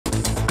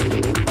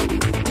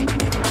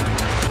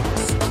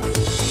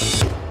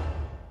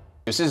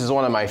This is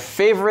one of my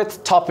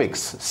favorite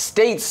topics,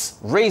 states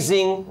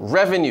raising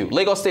revenue.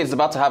 Lagos State is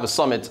about to have a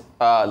summit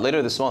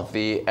later this month,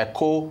 the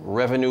Eco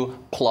Revenue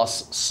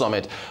Plus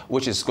Summit,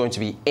 which is going to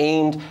be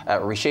aimed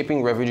at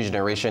reshaping revenue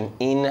generation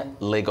in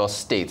Lagos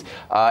State.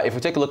 If we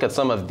take a look at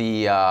some of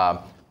the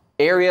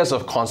areas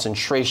of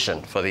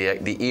concentration for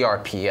the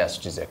ERPS,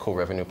 which is the Eco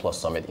Revenue Plus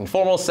Summit: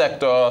 informal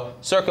sector,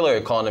 circular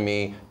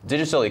economy,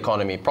 digital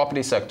economy,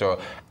 property sector,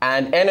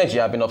 and energy.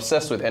 I've been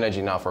obsessed with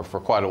energy now for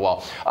quite a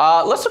while.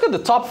 Let's look at the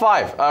top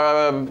five.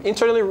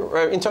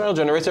 Internal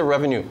generated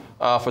revenue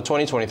for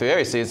 2023. There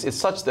you see, it's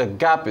such, the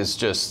gap is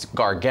just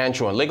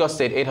gargantuan. Lagos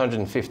State,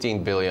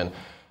 815 billion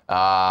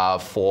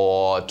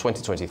for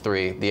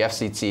 2023. The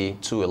FCT,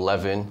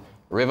 211.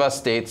 River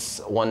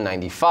State's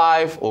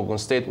 195. Ogun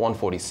State,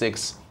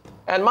 146.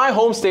 And my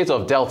home state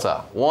of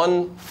Delta,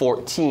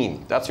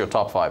 114. That's your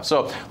top five.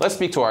 So let's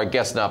speak to our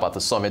guest now about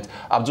the summit.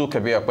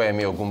 Abdul-Kabir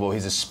Opeyemi Ogungbo.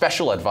 He's a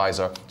special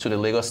advisor to the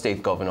Lagos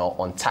State Governor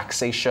on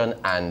taxation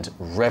and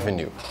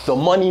revenue. The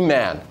money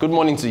man. Good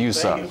morning to you,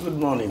 sir. Thank you. Good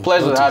morning.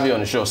 Pleasure to have you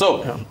on the show.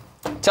 So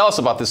tell us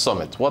about this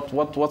summit.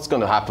 What's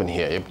going to happen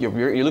here?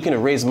 You're looking to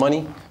raise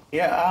money?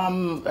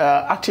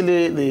 Yeah,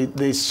 actually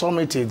the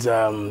summit is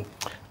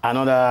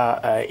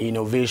another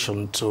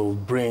innovation to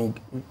bring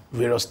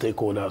various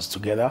stakeholders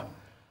together,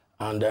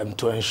 and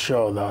to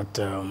ensure that,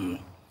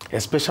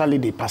 especially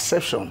the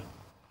perception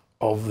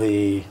of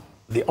the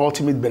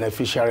ultimate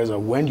beneficiaries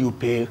of when you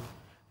pay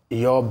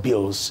your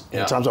bills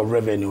in terms of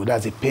revenue,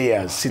 that's the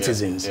payers,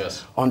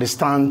 citizens,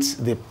 understand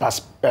the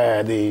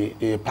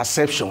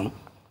perception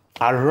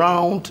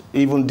around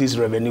even this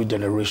revenue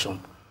generation.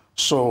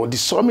 So the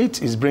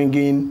summit is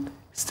bringing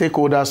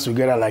stakeholders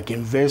together like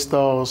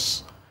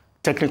investors,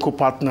 technical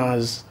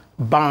partners,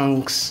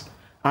 banks,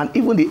 and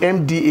even the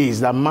MDAs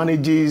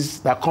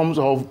that comes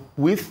up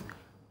with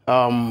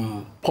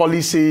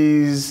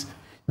policies,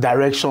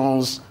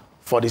 directions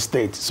for the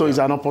state. So it's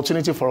an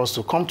opportunity for us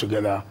to come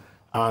together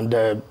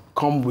and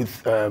come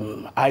with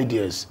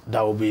ideas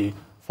that will be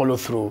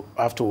followed through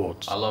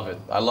afterwards. I love it.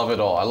 I love it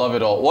all. I love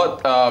it all.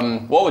 What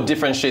would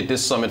differentiate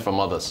this summit from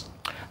others?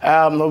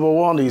 Number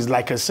one is,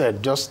 like I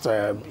said, just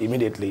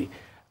immediately,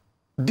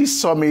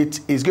 this summit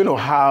is going to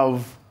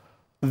have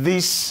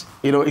this,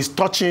 is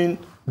touching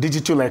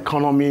digital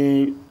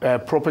economy,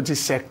 property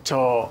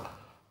sector,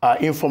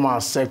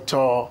 informal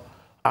sector,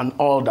 and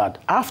all that.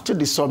 After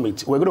the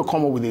summit, we're going to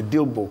come up with a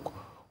deal book,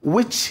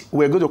 which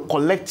we're going to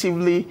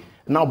collectively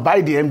now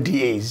buy the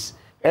MDAs.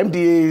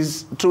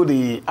 MDAs, through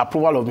the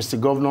approval of Mr.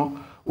 Governor,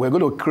 we're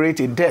going to create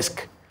a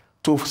desk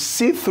to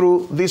see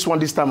through this one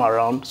this time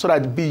around, so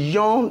that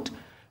beyond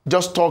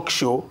just talk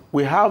show,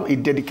 we have a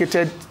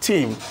dedicated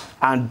team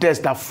and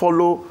desk that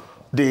follow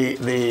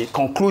the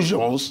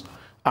conclusions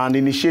and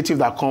initiative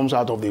that comes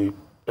out of the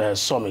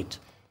summit.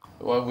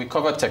 Well, we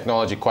covered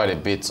technology quite a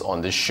bit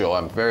on this show.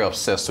 I'm very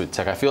obsessed with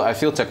tech. I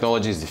feel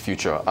technology is the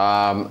future.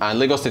 And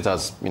Lagos State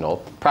has,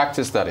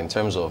 practiced that in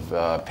terms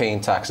of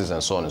paying taxes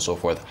and so on and so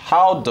forth.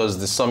 How does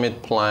the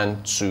summit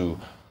plan to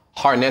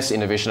harness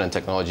innovation and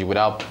technology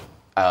without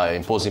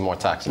imposing more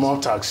taxes? More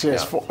tax,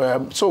 yes.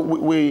 Yeah. So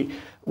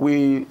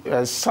we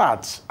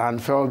sat and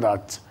felt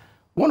that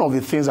one of the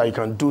things that you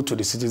can do to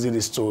the citizens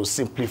is to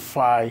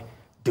simplify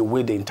the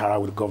way they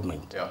interact with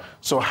government. Yeah.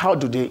 So how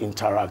do they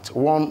interact?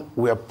 One,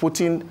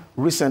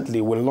 recently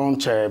we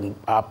launched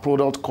a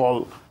product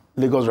called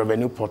Lagos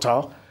Revenue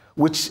Portal,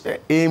 which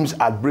aims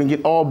at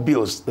bringing all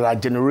bills that are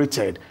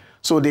generated.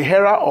 So the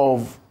era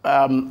of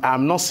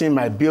I'm not seeing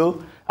my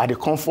bill at the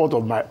comfort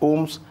of my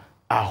homes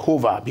are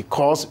over,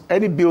 because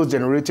any bills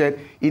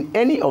generated in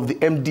any of the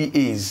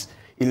MDAs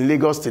in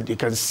Lagos State, you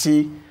can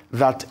see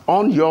that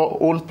on your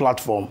own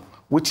platform,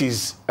 which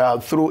is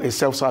through a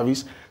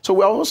self-service. So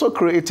we have also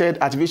created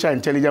artificial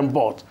intelligence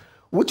bot,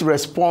 which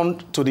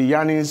respond to the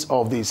yearnings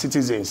of the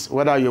citizens.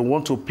 Whether you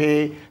want to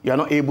pay, you are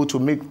not able to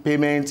make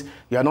payments,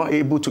 you are not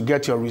able to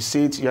get your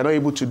receipts, you are not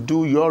able to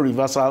do your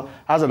reversal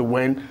as and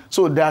when.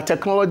 So there are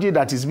technology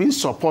that is being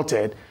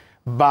supported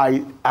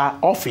by our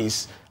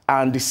office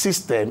and the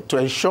system to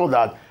ensure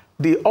that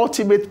the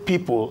ultimate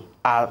people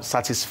are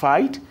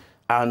satisfied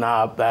and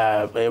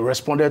are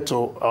responded to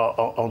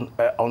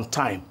on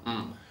time.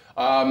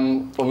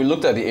 When we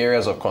looked at the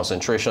areas of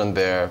concentration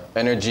there,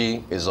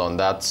 energy is on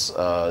that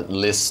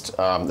list.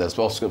 There's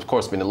also, of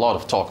course, been a lot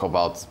of talk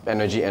about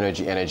energy.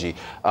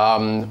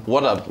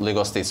 What are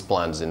Lagos State's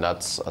plans in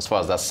that, as far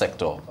as that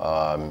sector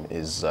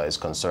is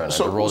concerned,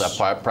 and the role that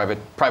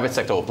private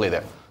sector will play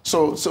there?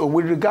 So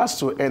with regards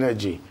to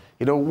energy,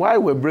 why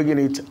we're bringing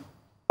it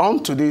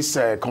onto this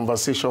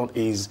conversation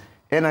is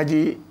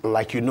energy,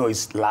 like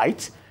is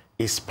light,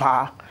 is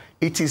power.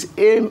 It is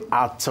aimed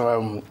at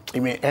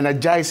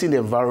energizing the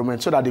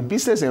environment so that the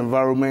business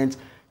environment,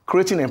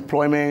 creating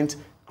employment,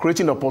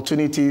 creating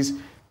opportunities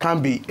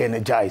can be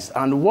energized.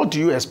 And what do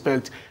you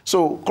expect?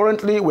 So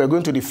currently we're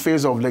going to the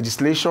phase of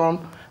legislation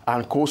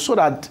and so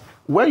that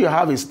when you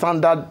have a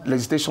standard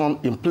legislation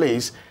in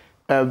place,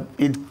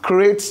 it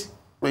creates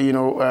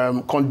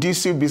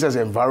conducive business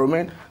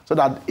environment so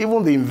that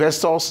even the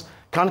investors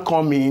can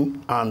come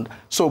in. And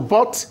so,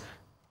 but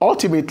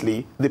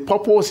ultimately, the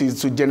purpose is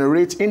to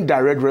generate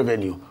indirect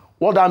revenue.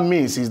 What that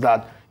means is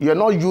that you're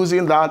not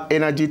using that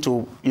energy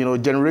to,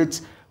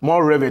 generate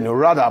more revenue,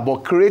 rather,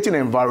 but creating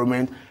an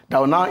environment that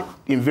will now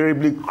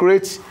invariably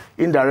create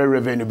indirect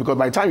revenue, because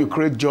by the time you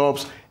create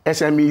jobs,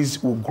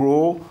 SMEs will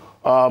grow,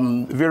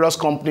 various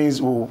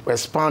companies will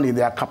expand in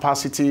their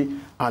capacity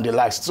and the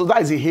likes. So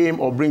that is the aim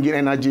of bringing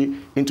energy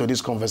into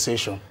this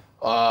conversation.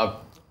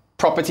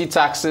 Property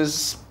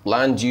taxes,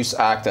 Land Use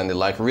Act, and the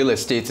like. Real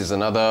estate is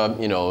another,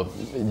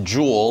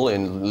 jewel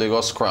in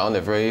Lagos Crown.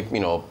 A very,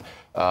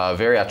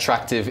 very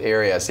attractive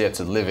areas here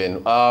to live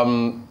in.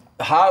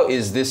 How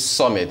is this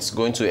summit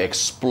going to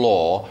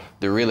explore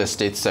the real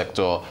estate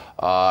sector?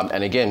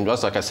 And again,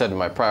 just like I said in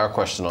my prior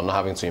question on not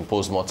having to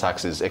impose more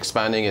taxes,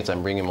 expanding it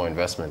and bringing more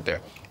investment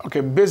there.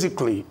 Okay,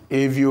 basically,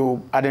 if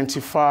you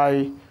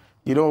identify,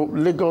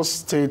 Lagos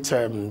State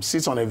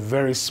sits on a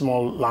very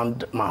small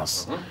land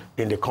mass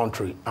in the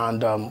country.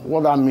 And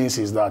what that means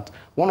is that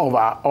one of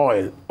our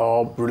oil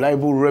or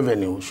reliable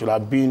revenue should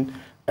have been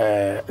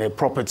a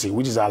property,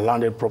 which is our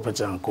landed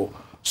property and co.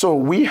 So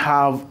we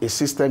have a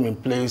system in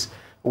place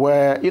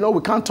where,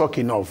 we can't talk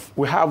enough.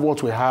 We have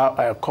what we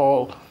have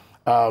called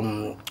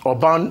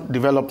urban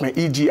development,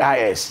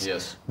 EGIS,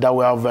 yes, that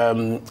we have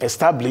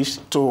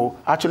established to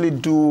actually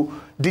do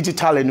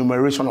digital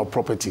enumeration of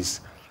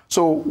properties.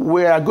 So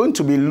we are going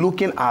to be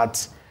looking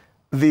at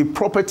the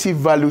property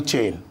value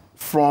chain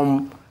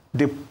from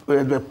the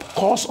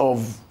cost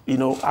of,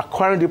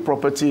 acquiring the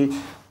property,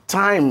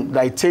 time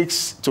that it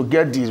takes to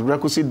get the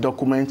requisite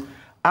document,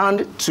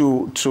 and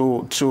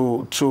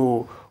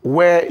to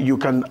where you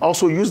can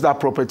also use that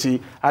property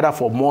either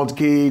for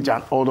mortgage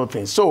and other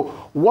things. So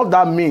what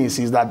that means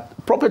is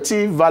that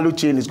property value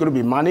chain is going to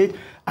be managed,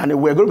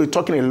 and we're going to be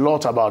talking a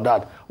lot about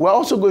that. We're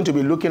also going to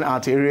be looking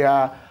at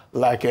area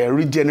like a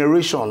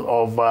regeneration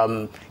of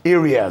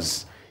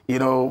areas.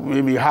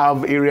 Maybe you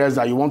have areas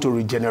that you want to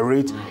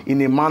regenerate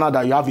in a manner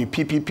that you have a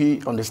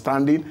PPP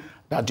understanding,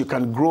 that you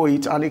can grow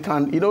it, and it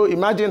can,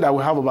 imagine that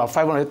we have about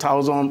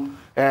 500,000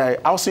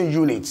 housing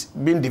units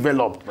being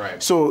developed.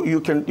 Right. So you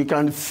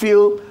can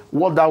feel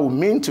what that will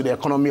mean to the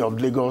economy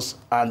of Lagos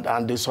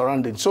and the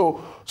surroundings.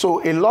 So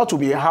a lot will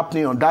be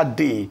happening on that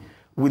day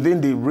within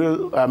the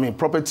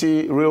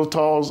property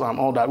realtors and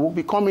all that will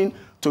be coming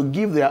to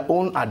give their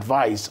own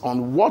advice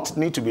on what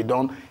needs to be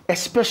done,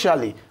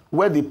 especially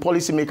where the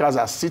policymakers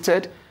are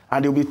seated,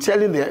 and they'll be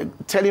telling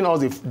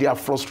us their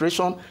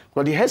frustration.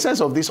 But the essence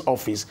of this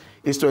office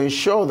is to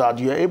ensure that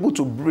you are able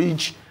to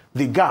bridge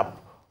the gap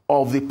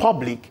of the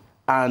public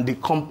and the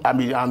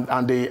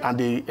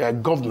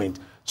government,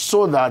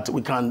 so that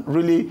we can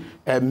really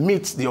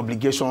meet the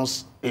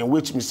obligations in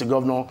which Mr.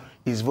 Governor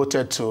is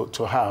voted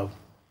to have.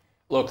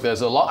 Look,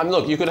 there's a lot.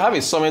 Look, you could have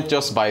a summit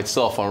just by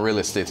itself on real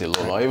estate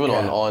alone, or even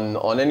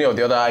on any of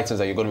the other items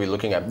that you're going to be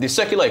looking at. The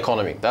circular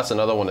economy, that's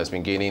another one that's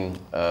been gaining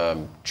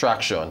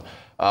traction.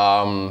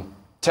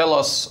 Tell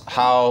us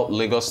how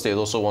Lagos State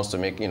also wants to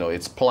make,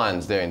 its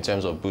plans there in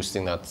terms of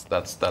boosting that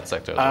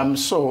sector as well.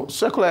 So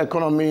circular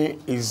economy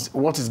is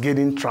what is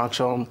gaining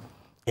traction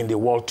in the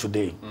world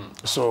today.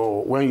 So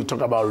when you talk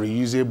about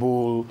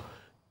reusable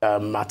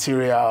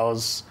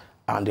materials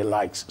and the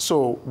likes.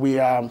 So we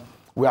have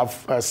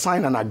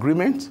signed an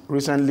agreement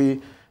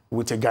recently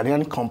with a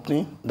Ghanaian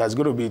company that's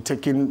going to be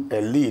taking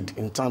a lead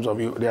in terms of,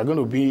 they are going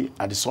to be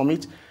at the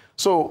summit.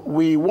 So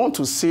we want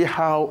to see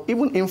how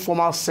even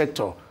informal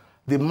sector,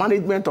 the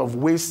management of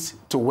waste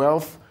to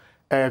wealth,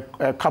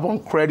 carbon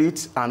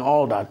credits and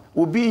all that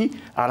will be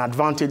an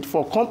advantage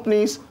for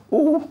companies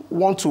who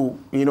want to,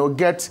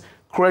 get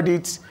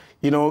credits,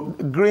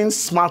 green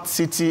smart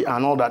city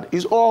and all that.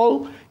 Is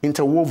all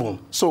interwoven.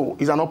 So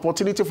it's an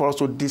opportunity for us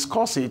to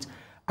discuss it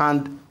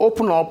and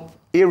open up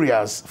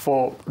areas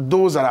for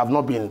those that have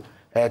not been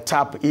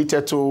tapped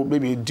into,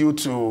 maybe due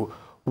to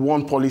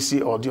one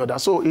policy or the other.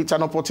 So it's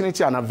an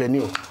opportunity and a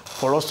venue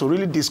for us to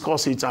really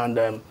discuss it,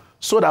 and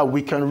so that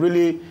we can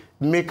really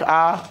make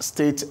our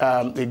state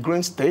a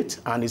green state,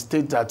 and a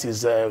state that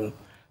is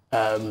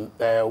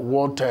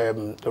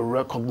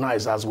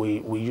recognized as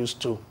we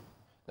used to.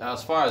 Now,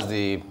 as far as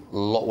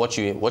what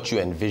you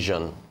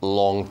envision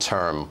long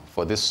term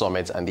for this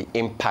summit and the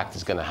impact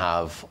it's going to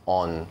have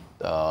on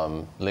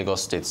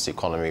Lagos State's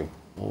economy,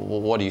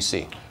 what do you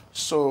see?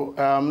 So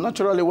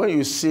naturally, when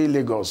you see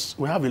Lagos,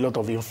 we have a lot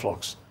of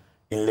influx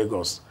in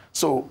Lagos.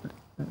 So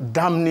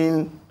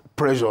damning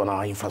pressure on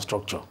our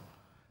infrastructure,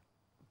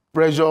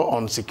 pressure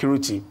on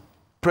security,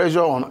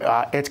 pressure on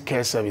our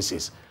healthcare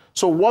services.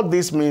 So what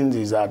this means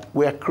is that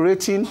we are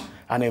creating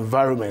an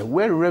environment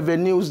where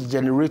revenues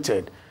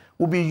generated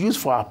will be used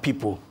for our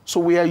people. So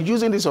we are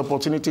using this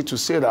opportunity to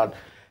say that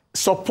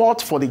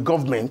support for the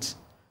government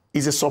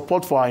is a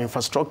support for our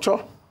infrastructure,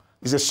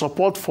 is a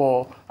support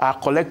for our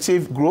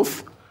collective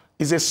growth,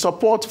 is a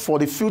support for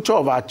the future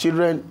of our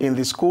children in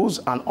the schools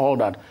and all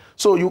that.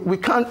 So we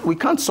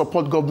can't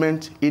support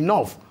government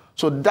enough.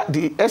 So that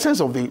the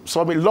essence of the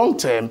summit long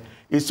term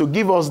is to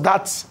give us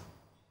that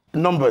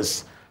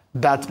numbers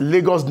that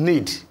Lagos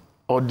need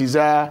or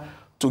desire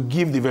to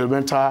give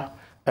developmental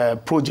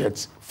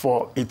projects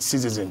for its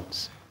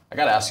citizens. I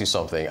got to ask you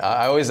something.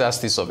 I always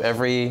ask this of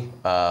every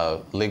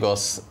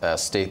Lagos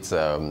state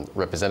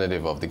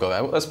representative of the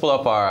government. Let's pull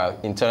up our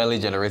internally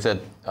generated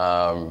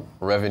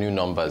revenue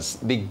numbers.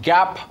 The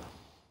gap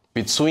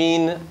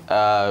between,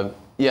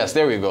 yes,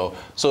 there we go.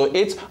 So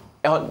it's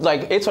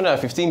like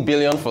 815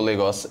 billion for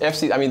Lagos.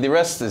 FC, I mean, the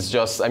rest is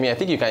just, I mean, I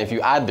think you can, if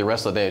you add the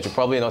rest of them, it should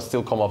probably not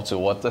still come up to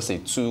what, let's say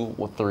 2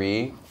 or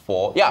 3,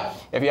 4. Yeah,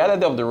 if you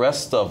added up the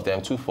rest of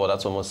them, 2, 4,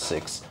 that's almost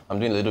 6. I'm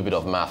doing a little bit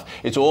of math.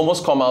 It will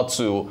almost come out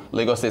to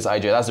Lagos State's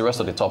IJ. That's the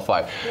rest of the top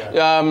 5.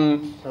 Yeah.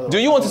 Do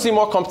you want to see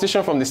more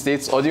competition from the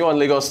states, or do you want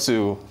Lagos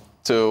to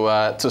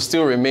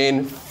still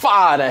remain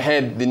far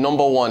ahead, the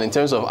 #1 in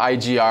terms of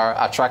IGR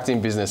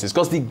attracting businesses?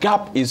 Because the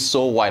gap is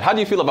so wide. How do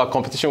you feel about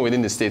competition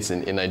within the states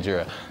in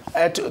Nigeria?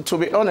 To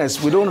be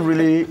honest, we don't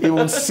really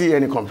even see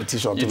any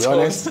competition, to be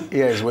honest.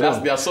 Yes, we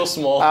don't. They are so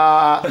small.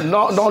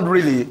 Not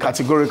really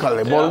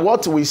categorically. But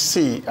what we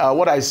see,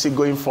 what I see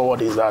going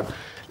forward is that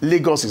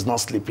Lagos is not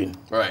sleeping.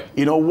 Right.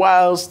 You know,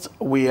 whilst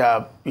we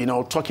are,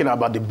 talking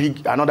about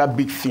another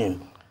big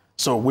thing,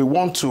 so we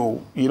want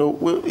to,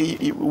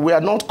 we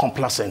are not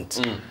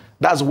complacent.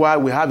 That's why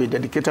we have a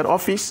dedicated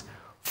office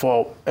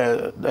for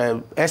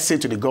essay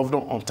to the governor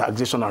on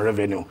taxation and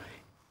revenue,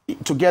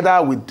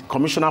 together with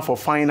Commissioner for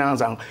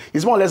Finance, and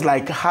it's more or less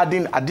like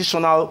adding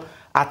additional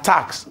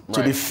attacks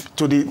to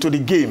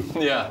the game.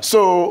 Yeah.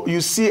 So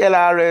you see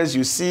LRS,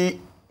 you see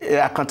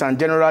Accountant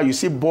General, you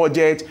see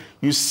budget,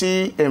 you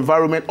see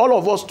environment, all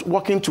of us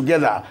working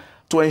together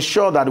to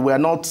ensure that we are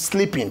not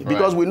sleeping,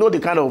 because we know the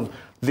kind of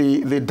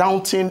the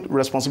daunting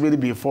responsibility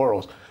before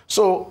us.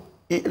 So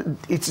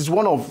it is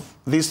one of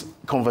these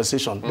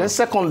conversations. Then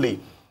secondly,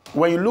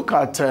 when you look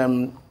at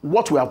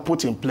what we have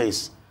put in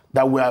place,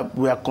 that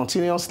we are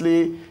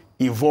continuously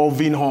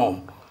evolving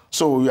on.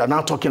 So we are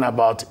now talking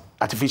about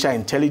artificial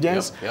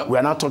intelligence. We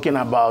are now talking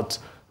about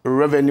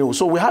revenue.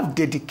 So we have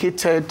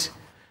dedicated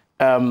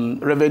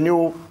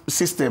revenue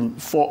system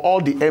for all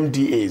the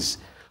MDAs.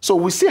 So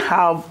we still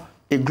have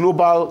a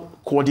global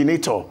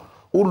coordinator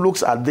who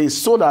looks at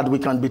this so that we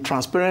can be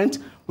transparent,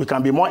 we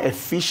can be more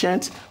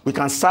efficient, we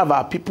can serve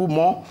our people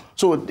more.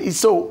 So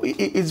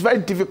it's very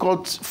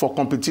difficult for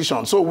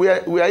competition. So we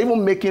are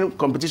even making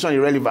competition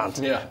irrelevant.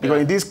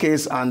 Because in this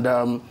case, and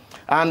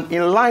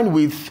in line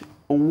with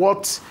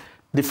what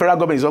the federal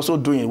government is also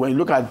doing, when you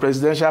look at the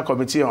Presidential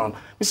Committee on,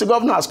 Mr.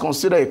 Governor has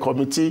considered a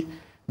committee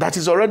that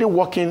is already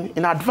working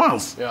in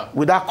advance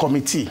with that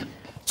committee.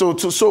 So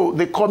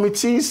the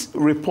committee's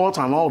report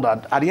and all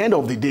that, at the end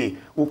of the day,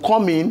 will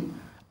come in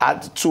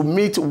to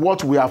meet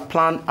what we have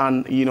planned,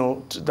 and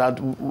that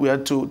we are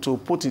to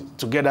put it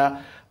together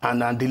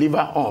and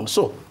deliver on.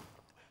 So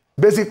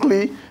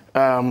basically,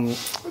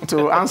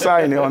 to answer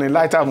on a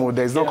lighter mood,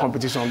 there is no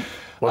competition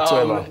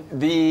whatsoever.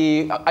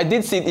 I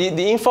did see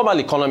the informal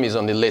economy is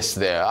on the list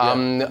there,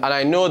 and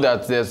I know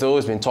that there's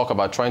always been talk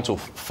about trying to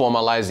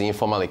formalize the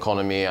informal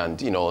economy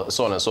and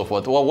so on and so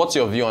forth. Well, what's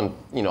your view on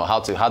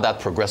how that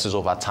progresses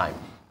over time?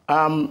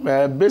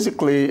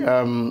 Basically,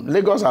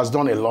 Lagos has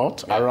done a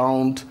lot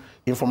around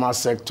informal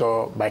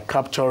sector by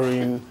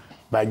capturing,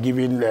 by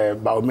giving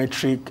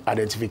biometric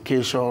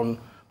identification,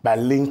 by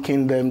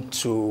linking them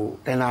to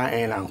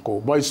NIN and co.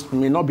 But it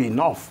may not be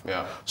enough.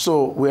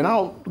 So we're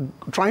now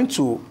trying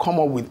to come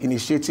up with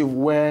initiative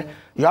where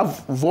you have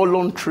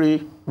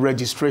voluntary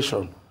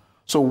registration.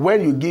 So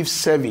when you give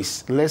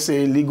service, let's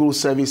say legal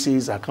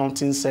services,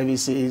 accounting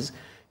services,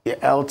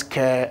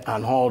 healthcare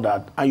and all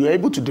that, and you're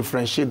able to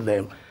differentiate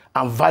them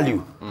and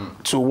value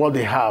to what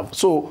they have.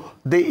 So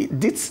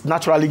this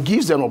naturally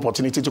gives them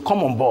opportunity to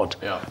come on board.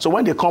 So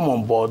when they come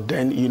on board,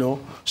 then,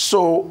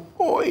 so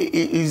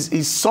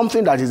it's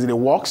something that is in the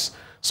works.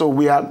 So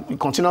we are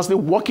continuously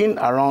working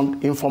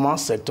around informal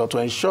sector to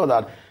ensure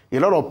that a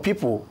lot of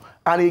people,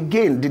 and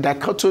again, the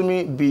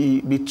dichotomy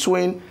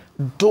between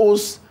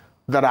those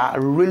that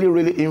are really,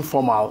 really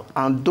informal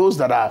and those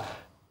that are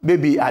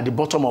maybe at the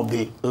bottom of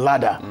the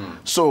ladder.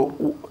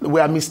 So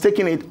we are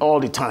mistaking it all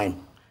the time.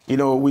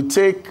 We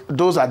take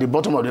those at the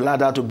bottom of the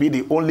ladder to be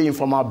the only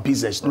informal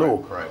business.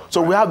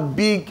 So we have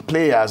big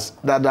players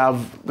that have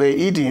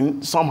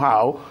hidden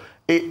somehow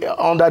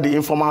under the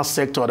informal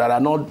sector that are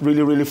not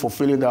really, really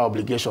fulfilling their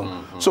obligation.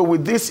 So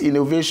with this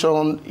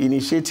innovation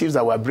initiatives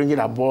that we're bringing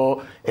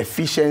aboard,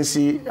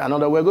 efficiency, and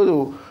other, we're going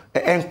to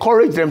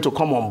encourage them to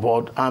come on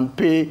board and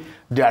pay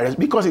their,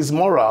 because it's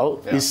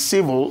moral, it's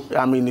civil,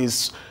 I mean,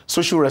 it's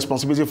social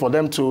responsibility for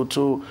them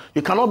to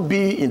you cannot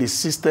be in the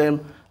system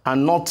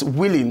and not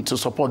willing to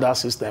support that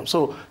system.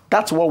 So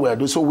that's what we're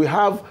doing. So we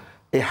have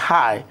a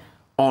high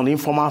on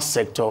informal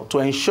sector to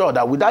ensure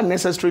that without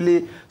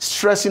necessarily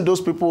stressing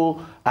those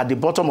people at the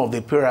bottom of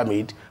the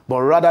pyramid, but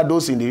rather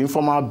those in the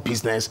informal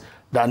business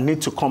that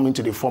need to come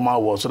into the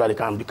formal world so that they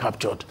can be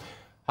captured.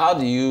 How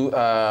do you,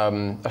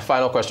 a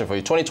final question for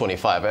you,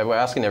 2025, we're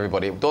asking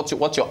everybody,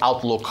 what's your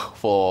outlook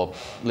for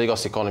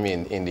Lagos economy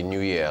in the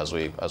new year as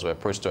we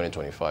approach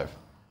 2025?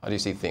 How do you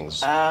see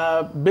things?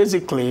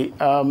 Basically,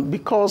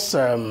 because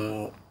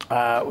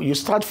you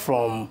start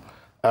from,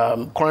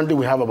 currently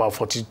we have about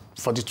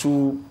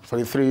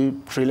 43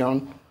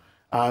 trillion,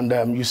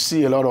 And you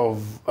see a lot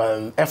of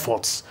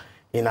efforts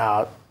in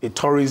our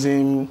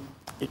tourism,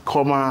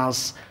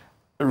 commerce,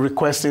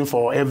 requesting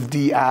for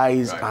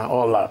FDIs and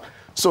all that.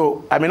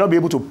 So I may not be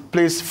able to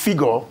place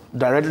figure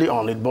directly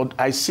on it, but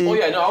I see. Oh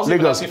yeah, no, I was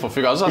Lagos. asking for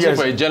figure. I was asking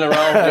for a general,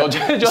 your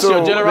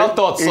general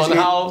thoughts on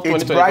how 2025.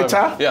 It's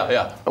brighter.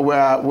 Yeah.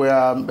 Where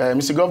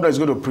Mr. Governor is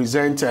going to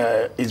present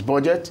his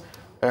budget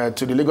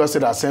to the Lagos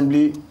State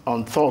Assembly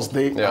on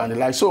Thursday and the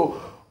like.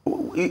 So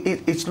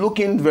it's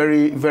looking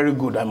very, very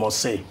good, I must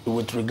say,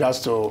 with regards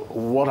to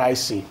what I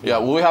see. Yeah,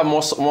 will we have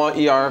more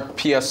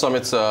ERPS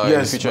summits in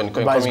the future in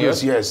coming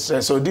years? Yes,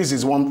 so this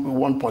is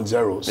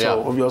 1.0,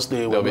 so obviously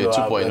there'll be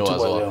 2.0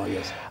 as well.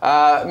 Yes.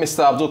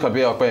 Mr.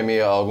 Abdul-Kabir Opeyemi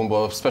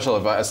Ogungbo, Special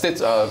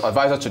State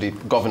Advisor to the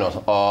Governor,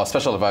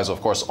 Special Advisor,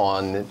 of course,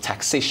 on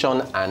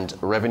taxation and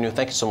revenue.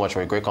 Thank you so much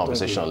for a great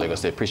conversation on Lagos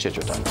State. Appreciate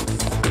your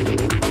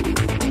time.